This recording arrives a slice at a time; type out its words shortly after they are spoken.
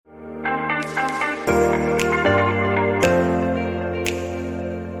Hi,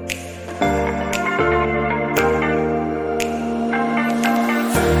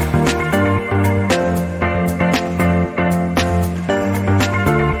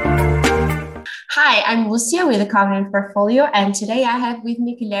 I'm Lucia with the Cognitive Portfolio, and today I have with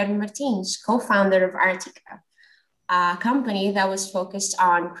me Guilherme Martins, co-founder of Artica, a company that was focused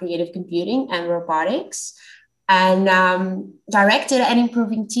on creative computing and robotics, and directed at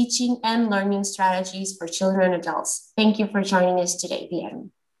improving teaching and learning strategies for children and adults. Thank you for joining us today, Guilherme.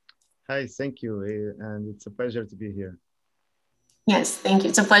 Hi, thank you, and it's a pleasure to be here. Yes, thank you.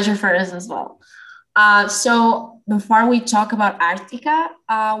 It's a pleasure for us as well. So before we talk about Artica,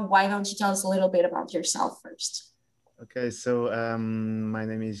 why don't you tell us a little bit about yourself first? Okay, so my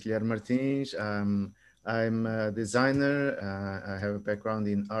name is Guilherme Martins. I'm a designer. I have a background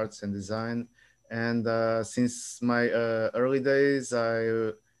in arts and design. And since my early days,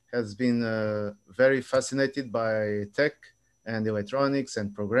 I has been very fascinated by tech and electronics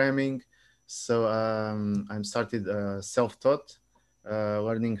and programming. So I'm started self-taught,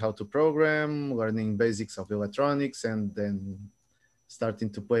 learning how to program, learning basics of electronics, and then starting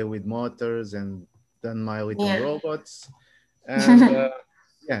to play with motors and done my little robots. And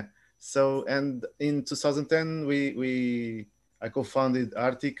yeah, so and in 2010 I co-founded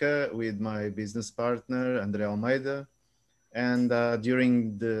Artica with my business partner Andre Almeida, and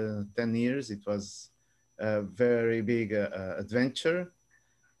during the 10 years it was a very big adventure,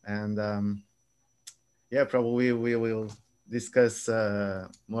 and yeah, probably we will discuss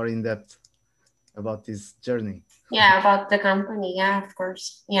more in depth about this journey. Yeah, about the company. Yeah, of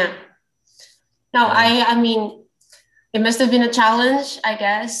course. Yeah. No, I mean, it must have been a challenge, I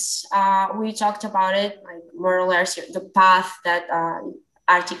guess. We talked about it, like more or less the path that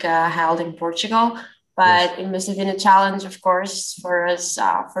Artica held in Portugal, but it must have been a challenge, of course, for us,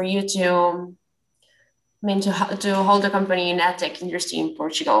 for you to, I mean, to hold a company in edtech industry in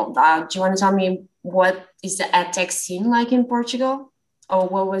Portugal. Do you want to tell me what is the edtech scene like in Portugal, or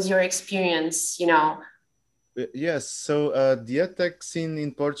what was your experience? You know. Yes, so the edtech scene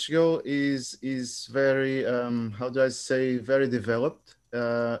in Portugal is very how do I say, very developed.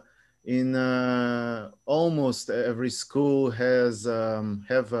 In almost every school has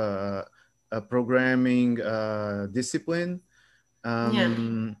have a programming discipline.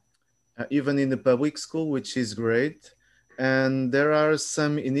 Even in the public school, which is great. And there are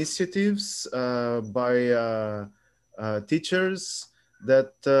some initiatives by teachers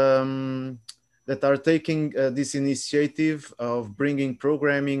that that are taking this initiative of bringing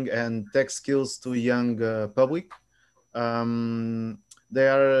programming and tech skills to young public. They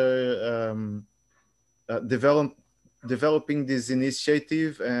are developing this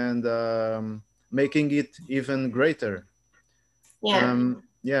initiative and making it even greater.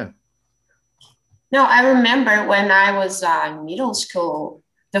 Yeah. No, I remember when I was in middle school,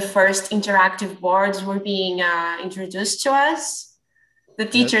 the first interactive boards were being introduced to us. The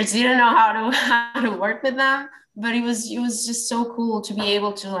teachers didn't know how to work with them, but it was just so cool to be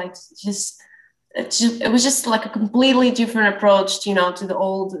able to like it was just like a completely different approach, you know, to the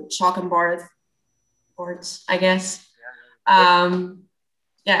old chalk and boards, I guess.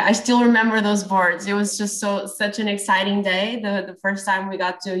 Yeah, I still remember those boards. It was just such an exciting day. The first time we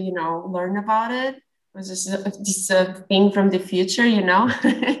got to, you know, learn about it. It was just this thing from the future, you know.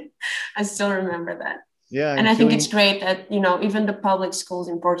 I still remember that. Yeah, and I think it's great that, you know, even the public schools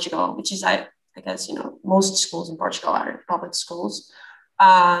in Portugal, which is I guess, you know, most schools in Portugal are public schools,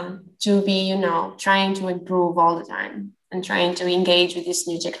 to be, you know, trying to improve all the time and trying to engage with these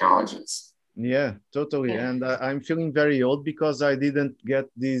new technologies. Yeah, totally. Yeah. And I'm feeling very old because I didn't get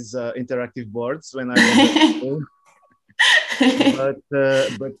these interactive boards when I was at school.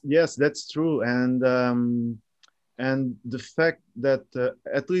 But yes, that's true. And the fact that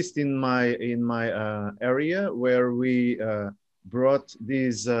at least in my area where we brought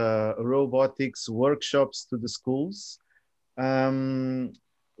these robotics workshops to the schools,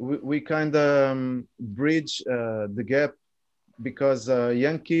 we kind of bridge the gap, because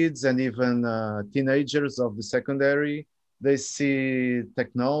young kids and even teenagers of the secondary, they see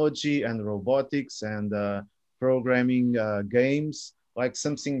technology and robotics and programming games like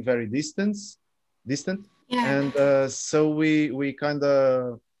something very distant. Yeah. And so we kind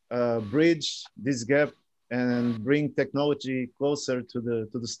of bridge this gap and bring technology closer to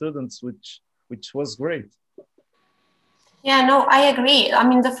the students, which was great. Yeah, no, I agree. I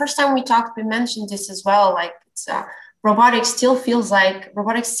mean, the first time we talked, we mentioned this as well. Like, it's robotics still feels like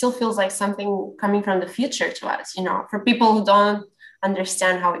something coming from the future to us. You know, for people who don't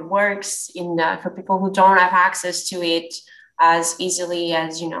understand how it works, for people who don't have access to it as easily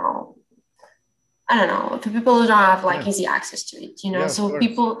as, you know, I don't know, for people who don't have like Yeah, easy access to it, you know. yeah, of So course.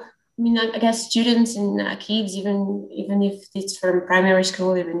 people, I mean, I guess students and kids, even if it's from primary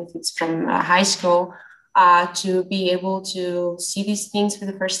school, even if it's from high school, to be able to see these things for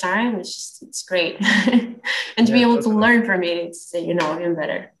the first time, it's great, and to be Yeah, able to totally. learn from it, it's even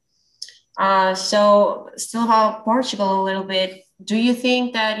better. So still about Portugal a little bit. Do you think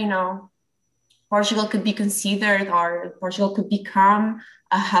that Portugal could be considered, or Portugal could become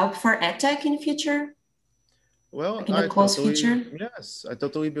a hub for edtech in the future, Well, like in the close future? yes, I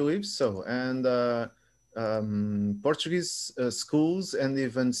totally believe so. And Portuguese schools and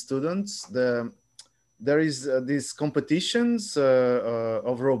even students, there is these competitions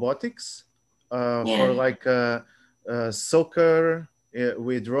of robotics for Yeah. like soccer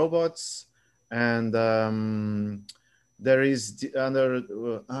with robots, and there is the other,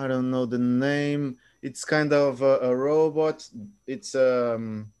 I don't know the name. It's kind of a robot. It's a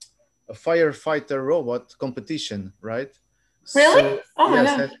firefighter robot competition, right? Really? So Oh my yes,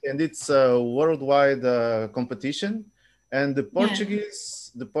 god. and it's a worldwide competition, and Yeah.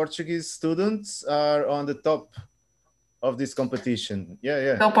 The Portuguese students are on the top of this competition. Yeah,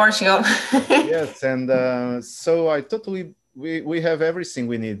 yeah, Go Portugal. yes, and so I totally we have everything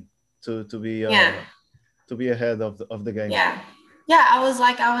we need to Yeah. to be ahead of the game. Yeah. Yeah. I was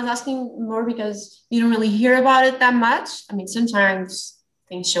asking more because you don't really hear about it that much. I mean, sometimes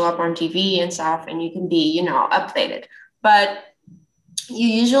things show up on TV and stuff, and you can be, updated. But you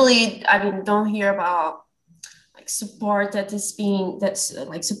usually, I mean, don't hear about like support that's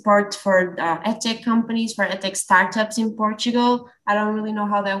like support for edtech companies, for edtech startups in Portugal. I don't really know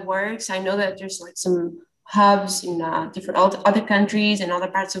how that works. I know that there's like some hubs in different other countries and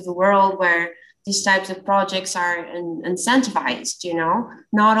other parts of the world where these types of projects are incentivized,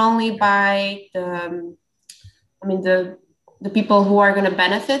 not only by the people who are going to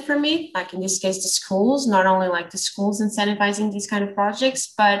benefit from it, like in this case, the schools, not only like the schools incentivizing these kind of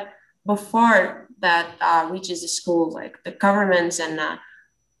projects, but before that reaches the schools, like the governments and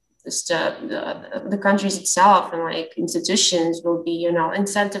just the countries itself and like institutions will be,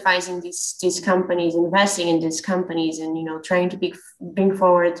 incentivizing these companies, investing in these companies, and trying to bring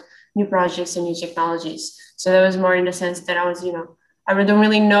forward new projects and new technologies. So that was more in the sense that I don't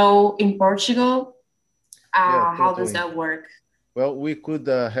really know in Portugal Yeah, how does totally. that work. Well, we could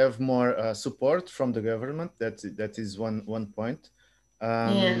have more support from the government. That is one point.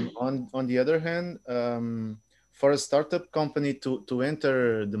 Yeah. On the other hand, for a startup company to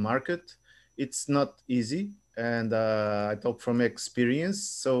enter the market, it's not easy, and I talk from experience.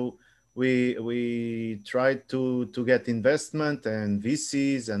 So we tried to get investment and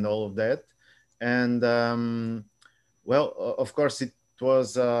VCs and all of that, and well, of course, it was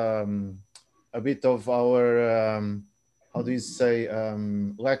a bit of our how do you say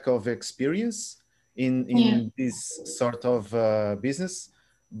lack of experience Yeah. in this sort of business,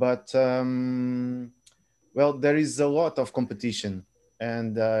 but well, there is a lot of competition,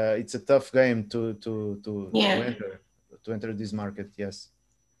 and it's a tough game Yeah. to enter this market. Yes.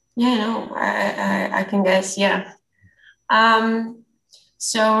 Yeah, no, I can guess. Yeah. Um,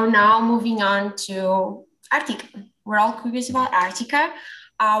 so now moving on to Artica. We're all curious about Artica.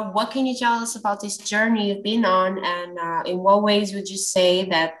 What can you tell us about this journey you've been on, and in what ways would you say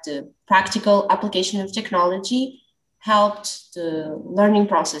that the practical application of technology helped the learning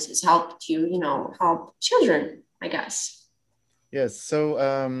processes, helped you, help children, I guess. Yes. So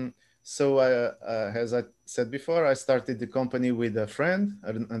as I said before, I started the company with a friend,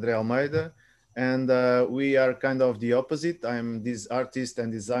 Andre Almeida, and we are kind of the opposite. I'm this artist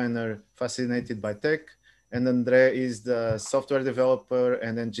and designer fascinated by tech, and Andre is the software developer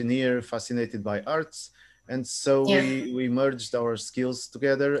and engineer fascinated by arts. And so Yeah. we merged our skills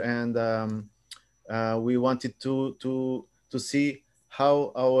together, and we wanted to see how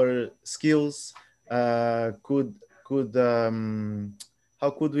our skills could how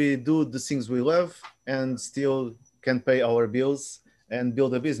could we do the things we love and still can pay our bills and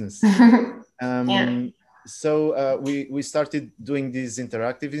build a business. Yeah. um, so we started doing these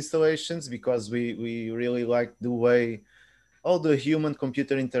interactive installations because we really like the way all the human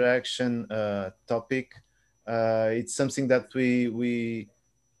computer interaction topic. It's something that we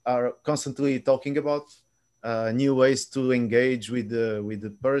are constantly talking about, new ways to engage with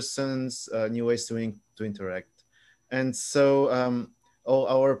the persons, new ways to interact, and so all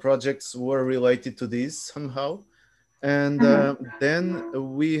our projects were related to this somehow. And Mhm. then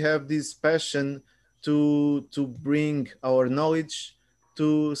we have this passion to bring our knowledge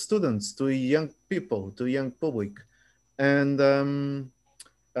to students, to young people, to young public. And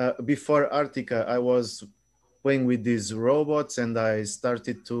before Artica, I was playing with these robots, and I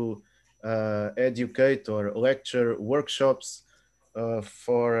started to educate or lecture workshops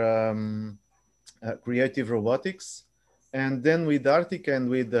for creative robotics. And then with Artica and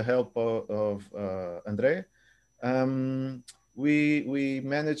with the help of Andre, um, we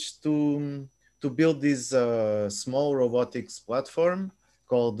managed to build this small robotics platform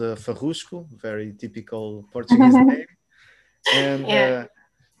called Farrusco, very typical Portuguese name. And Yeah.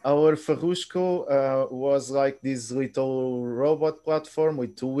 our Farrusco was like this little robot platform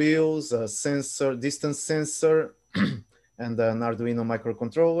with two wheels, a sensor, distance sensor, and an Arduino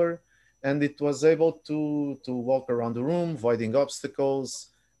microcontroller. And it was able to walk around the room, avoiding obstacles,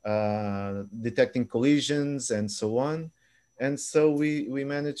 detecting collisions, and so on. And so we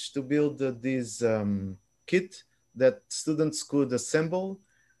managed to build this kit that students could assemble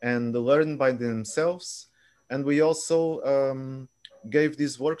and learn by themselves. And we also gave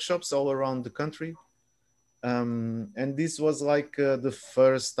these workshops all around the country. And this was like the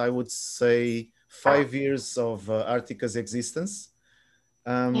first, I would say, 5 years of Artica's existence.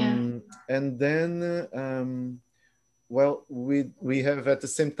 Yeah. And then, well, we have at the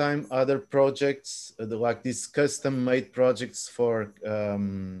same time other projects, like these custom-made projects for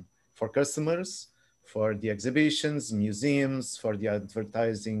customers, for the exhibitions, museums, for the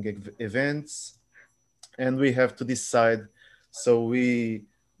advertising events, and we have to decide. So we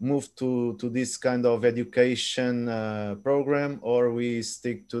move to this kind of education program, or we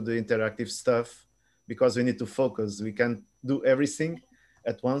stick to the interactive stuff, because we need to focus. We can't do everything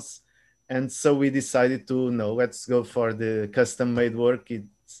at once. And so we decided to, no, let's go for the custom made work. It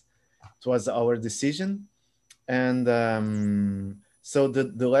was our decision. And so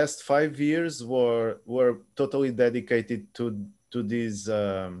the last 5 years were totally dedicated to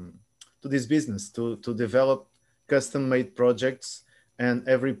this business, to develop custom made projects, and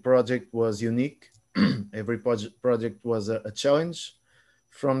every project was unique. Every project was a challenge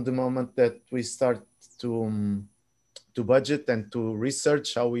from the moment that we start to budget and to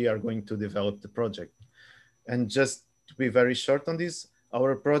research how we are going to develop the project. And just to be very short on this,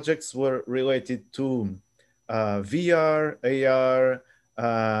 our projects were related to VR, AR,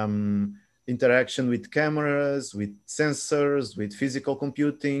 interaction with cameras, with sensors, with physical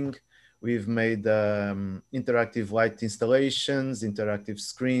computing. We've made interactive light installations, interactive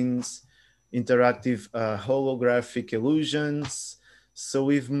screens, interactive holographic illusions. So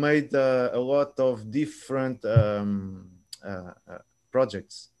we've made a lot of different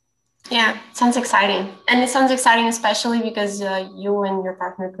projects. Yeah, sounds exciting. And it sounds exciting, especially because you and your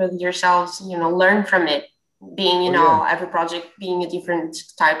partner could yourselves, learn from it, being, Oh yeah, every project being a different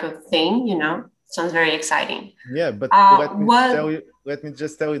type of thing, sounds very exciting. yeah. But What, let me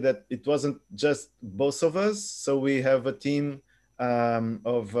just tell you that it wasn't just both of us. So we have a team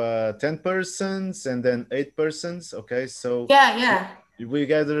of 10 persons and then 8 persons. Okay, so yeah, yeah. we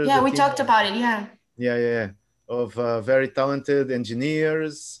gathered Yeah, a we team talked of, about it. Yeah. yeah, of very talented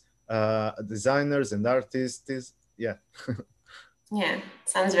engineers, designers, and artists. Yeah. Yeah,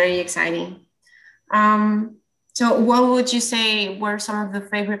 sounds very exciting. Um, so what would you say were some of the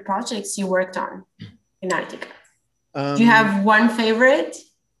favorite projects you worked on in Artica? Do you Um, have one favorite?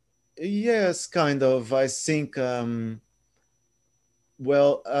 yes, kind of. I think.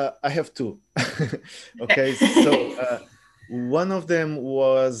 Well, I have two. Okay, so one of them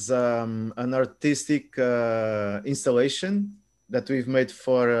was an artistic installation that we've made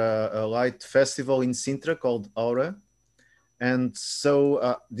for a light festival in Sintra called Aura. And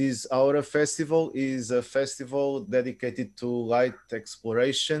so this Aura Festival is a festival dedicated to light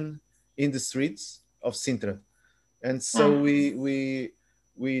exploration in the streets of Sintra. And so Oh,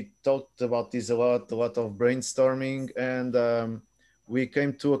 we talked about this a lot of brainstorming, and we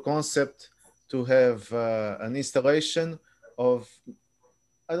came to a concept to have an installation of,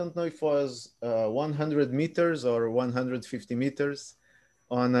 I don't know if it was 100 meters or 150 meters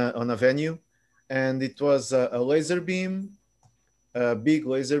on a venue, and it was a laser beam, a big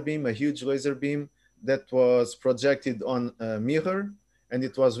laser beam, a huge laser beam that was projected on a mirror, and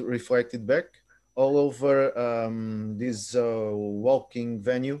it was reflected back all over this walking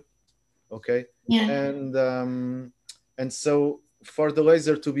venue. Okay, yeah. and um, and so for the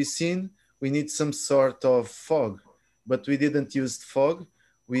laser to be seen, we need some sort of fog, but we didn't use fog.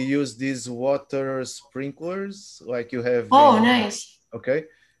 We used these water sprinklers like you have Oh, in, nice. okay,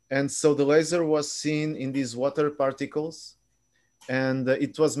 and so the laser was seen in these water particles, and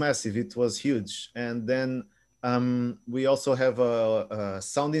it was massive. It was huge. And then we also have a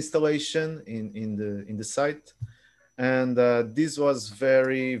sound installation in the site, and this was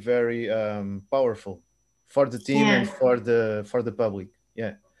very very powerful for the team Yeah. and for the public.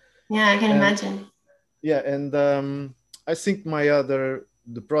 Yeah, Yeah, I can and imagine. yeah, and I think my other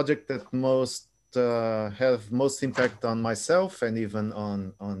the project that have most impact on myself and even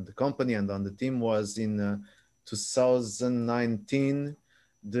on the company and on the team was in 2019,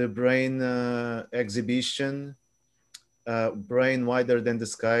 the brain exhibition, Brain Wider Than the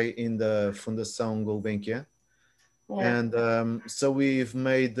Sky in the Fundação Gulbenkian. Yeah. And so we've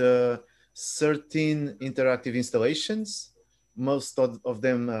made 13 interactive installations, most of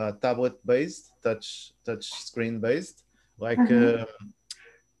them tablet based, touch screen based, like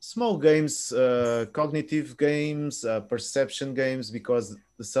small games, cognitive games, perception games, because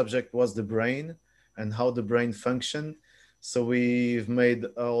the subject was the brain and how the brain functioned. So we've made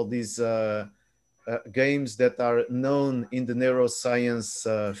all these games that are known in the neuroscience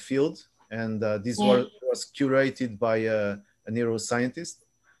field, and this Yeah. was curated by a neuroscientist,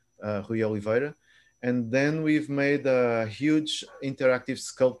 Rui Oliveira. And then we've made a huge interactive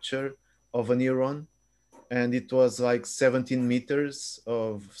sculpture of a neuron, and it was like 17 meters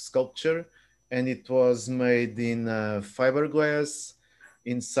of sculpture, and it was made in fiberglass.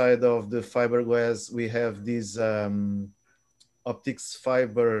 Inside of the fiberglass, we have these optics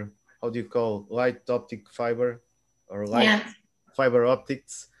fiber, how do you call, light optic fiber or light Yeah. fiber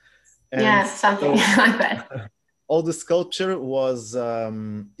optics. And Yeah. Something so like that. all the sculpture was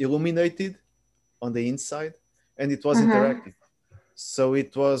illuminated on the inside, and it was Mm-hmm. interactive. So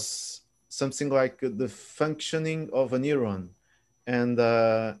it was something like the functioning of a neuron. And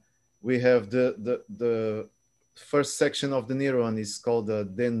we have the first section of the neuron is called a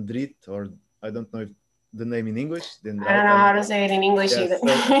dendrite, or I don't know if the name in English, I don't dendrite, know I don't how to know. say it in English Yeah, either. so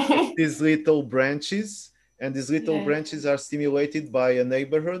it's these little branches, and these little Yeah. branches are stimulated by a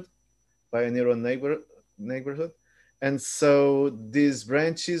neighborhood, by a neuron neighborhood, and so these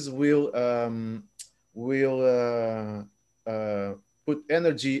branches will put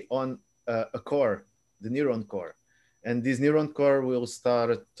energy on a core, the neuron core, and this neuron core will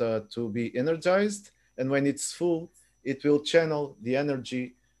start to be energized, and when it's full, it will channel the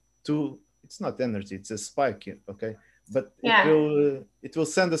energy to, it's not energy, it's a spike, okay, but Yeah. it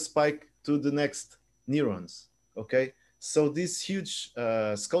will send a spike to the next neurons, okay. So this huge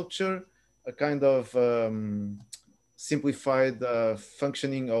sculpture, a kind of simplified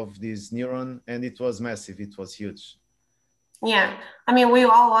functioning of this neuron, and it was massive, it was huge. Yeah. I mean, we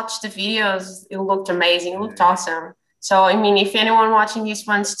all watched the videos. It looked amazing. It looked awesome. So, I mean, if anyone watching this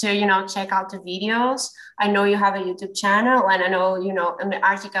wants to, check out the videos, I know you have a YouTube channel, and I know, on the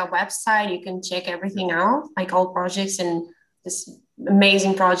Artica website, you can check everything out, like all projects and this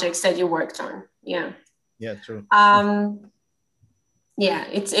amazing projects that you worked on. Yeah. Yeah, true. Yeah,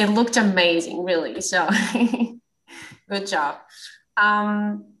 it looked amazing, really. So good job.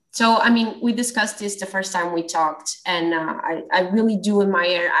 So, I mean, we discussed this the first time we talked, and I really do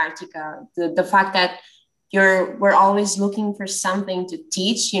admire Artica, the fact that we're always looking for something to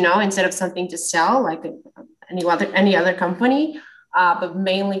teach, instead of something to sell, like any other company, but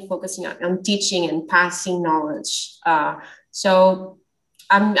mainly focusing on teaching and passing knowledge. So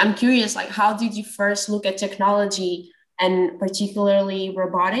I'm curious, like, how did you first look at technology and particularly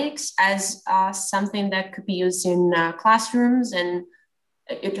robotics as something that could be used in classrooms and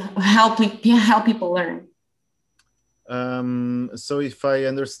it help people learn? So if I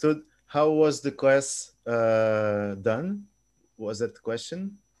understood, how was the class done? Was that the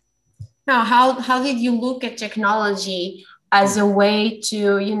question? Now, how did you look at technology as a way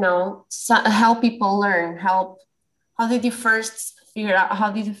to help people learn? How did you first figure out?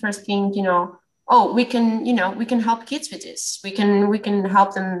 How did you first think? Oh, we can help kids with this. We can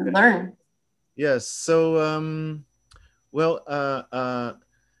help them learn. Yes. So well,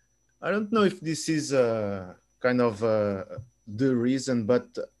 I don't know if this is kind of the reason, but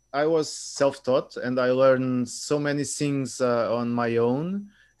I was self-taught and I learned so many things on my own,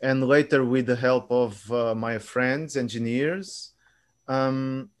 and later with the help of my friends, engineers.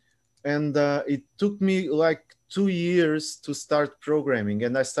 Um, and it took me like 2 years to start programming,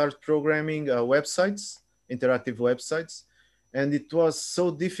 and I started programming websites, interactive websites, and it was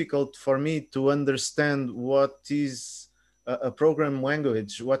so difficult for me to understand what is a program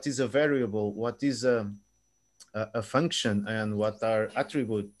language, what is a variable, what is a function, and what are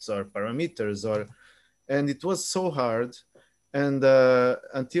attributes or parameters, or, and it was so hard. And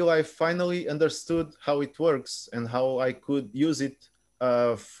until I finally understood how it works and how I could use it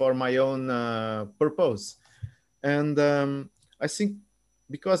for my own purpose. And I think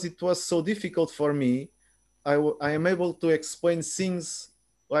because it was so difficult for me, I am able to explain things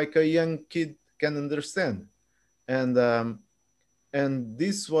like a young kid can understand. And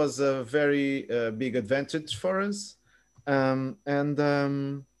this was a very big advantage for us. And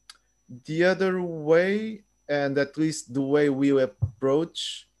the other way, and at least the way we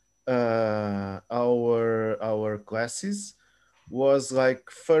approach our classes was like,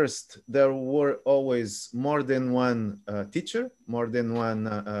 first there were always more than one teacher, more than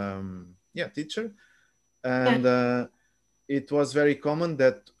one teacher, and it was very common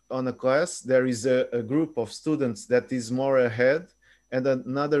that on a class there is a group of students that is more ahead and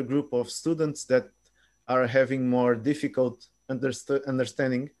another group of students that are having more difficult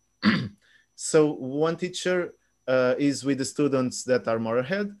understanding. So one teacher is with the students that are more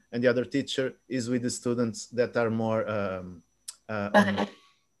ahead, and the other teacher is with the students that are more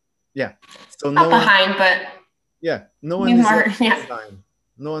yeah. So not behind, but no one is more, left behind.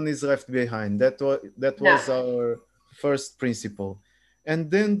 No one is left behind. That was our first principle.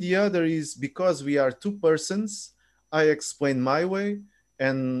 And then the other is, because we are two persons, I explain my way,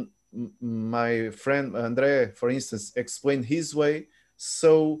 and my friend Andre, for instance, explained his way,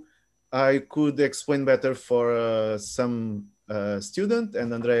 so I could explain better for some student,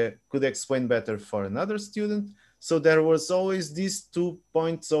 and Andre could explain better for another student. So there was always these 2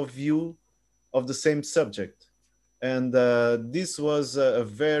 points of view of the same subject. And this was a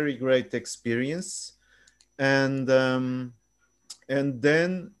very great experience. And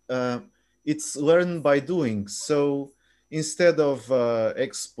then it's learned by doing. So instead of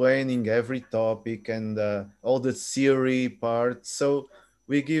explaining every topic and all the theory part, so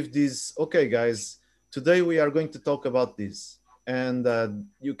we give this, okay guys, today we are going to talk about this, and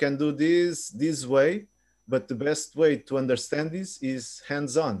you can do this way, but the best way to understand this is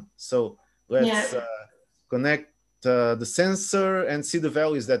hands-on. So let's connect the sensor and see the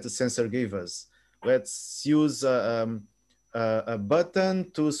values that the sensor gave us. Let's use a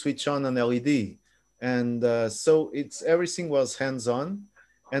button to switch on an LED. And so everything was hands-on,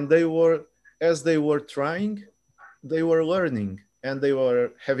 and as they were trying, they were learning and they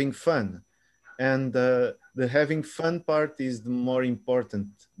were having fun. And the having fun part is the more important,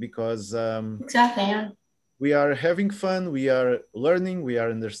 because we are having fun, we are learning, we are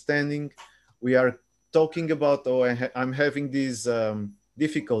understanding, we are talking about, oh, I'm having this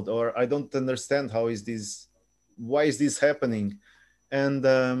difficult, or I don't understand why is this happening? And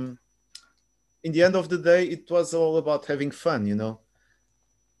in the end of the day, it was all about having fun,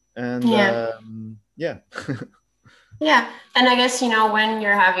 And yeah. And I guess, when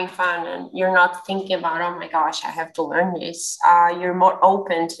you're having fun and you're not thinking about, oh my gosh, I have to learn this, you're more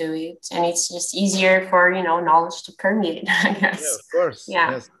open to it, and it's just easier for, knowledge to permeate, I guess. Yeah, of course.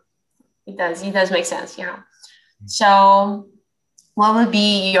 Yes. It does make sense. So what would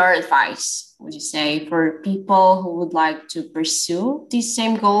be your advice, would you say, for people who would like to pursue these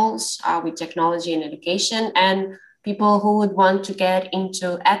same goals with technology and education, and people who would want to get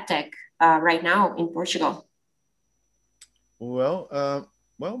into edtech right now in Portugal? Well,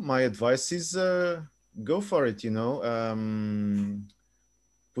 my advice is go for it.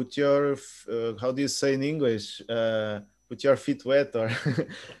 Put your how do you say in English? Put your feet wet, or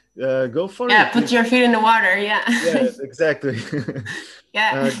go for it. Yeah, put your feet in the water. Yeah. Yeah, exactly.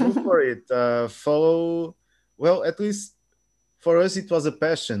 Go for it. Follow. Well, at least for us, it was a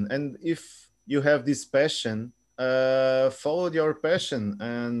passion, and if you have this passion, follow your passion,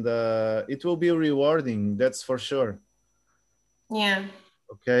 and it will be rewarding. That's for sure. Yeah.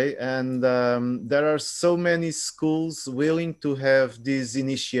 Okay, and there are so many schools willing to have these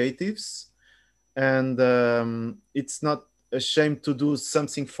initiatives, and it's not a shame to do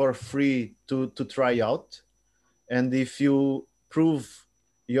something for free to try out. And if you prove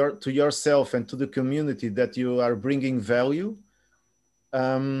to yourself and to the community that you are bringing value,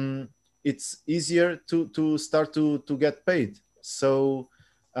 it's easier to start to get paid. So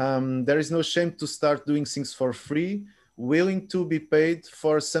there is no shame to start doing things for free, willing to be paid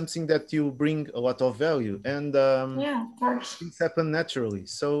for something that you bring a lot of value, and of course, things happen naturally.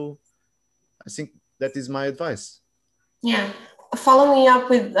 So I think that is my advice. Yeah. Following up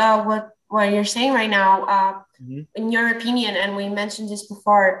with what you're saying right now, in your opinion, and we mentioned this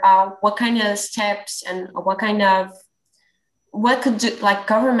before, what kind of steps and what could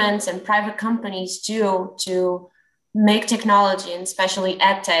governments and private companies do to make technology, and especially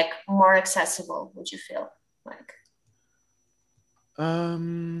edtech, more accessible, would you feel like? Let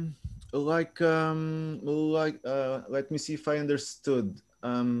me see if I understood.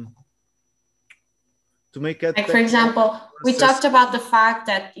 To make it, for example, we talked about the fact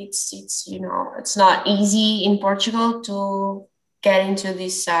that it's not easy in Portugal to get into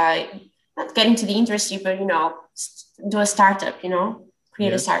this not get into the industry, but do a startup,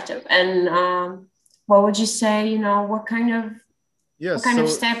 create a startup. And what would you say, what kind of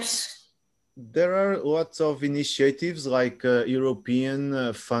steps? There are lots of initiatives like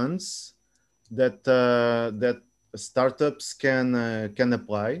European funds that startups can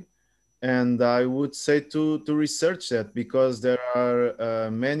apply. And I would say to research that, because there are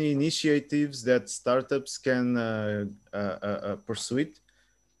many initiatives that startups can pursue it,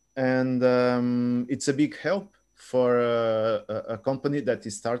 and it's a big help for a company that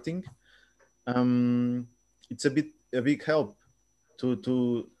is starting. It's a big help to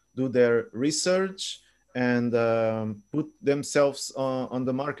do their research and put themselves on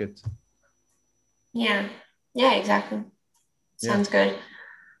the market. Yeah, yeah, exactly. Yeah. Sounds good.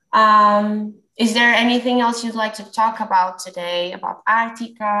 Is there anything else you'd like to talk about today, about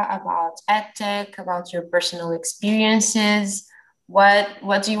Artica, about EdTech, about your personal experiences? What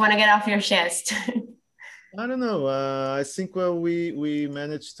do you want to get off your chest? I don't know. I think we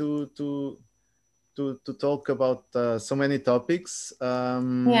managed to talk about so many topics.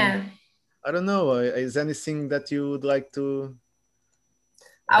 Yeah. I don't know. Is anything that you would like to?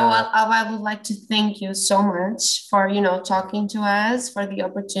 I would like to thank you so much for, talking to us, for the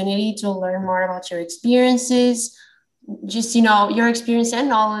opportunity to learn more about your experiences, just, your experience and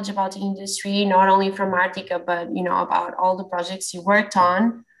knowledge about the industry, not only from Artica, but, about all the projects you worked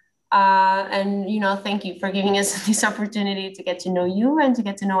on. And, thank you for giving us this opportunity to get to know you and to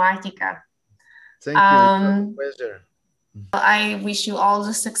get to know Artica. Thank you. It was a pleasure. I wish you all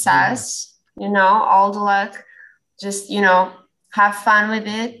the success, all the luck. Just, have fun with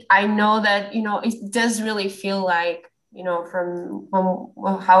it. I know that, it does really feel like, from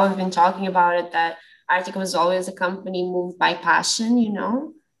how I've been talking about it, that Arctic was always a company moved by passion,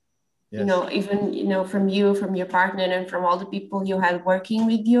 Yes. Even, from you, from your partner, and from all the people you had working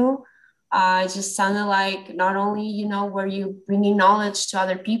with you. It just sounded like not only, were you bringing knowledge to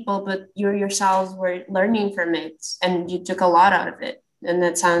other people, but you yourselves were learning from it and you took a lot out of it. And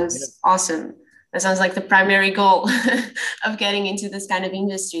that sounds awesome. That sounds like the primary goal of getting into this kind of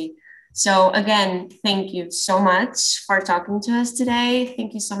industry. So again, thank you so much for talking to us today.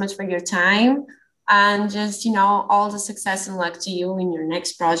 Thank you so much for your time, and just, all the success and luck to you in your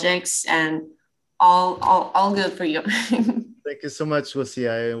next projects, and all good for you. Thank you so much, Lucy.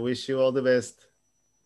 I wish you all the best.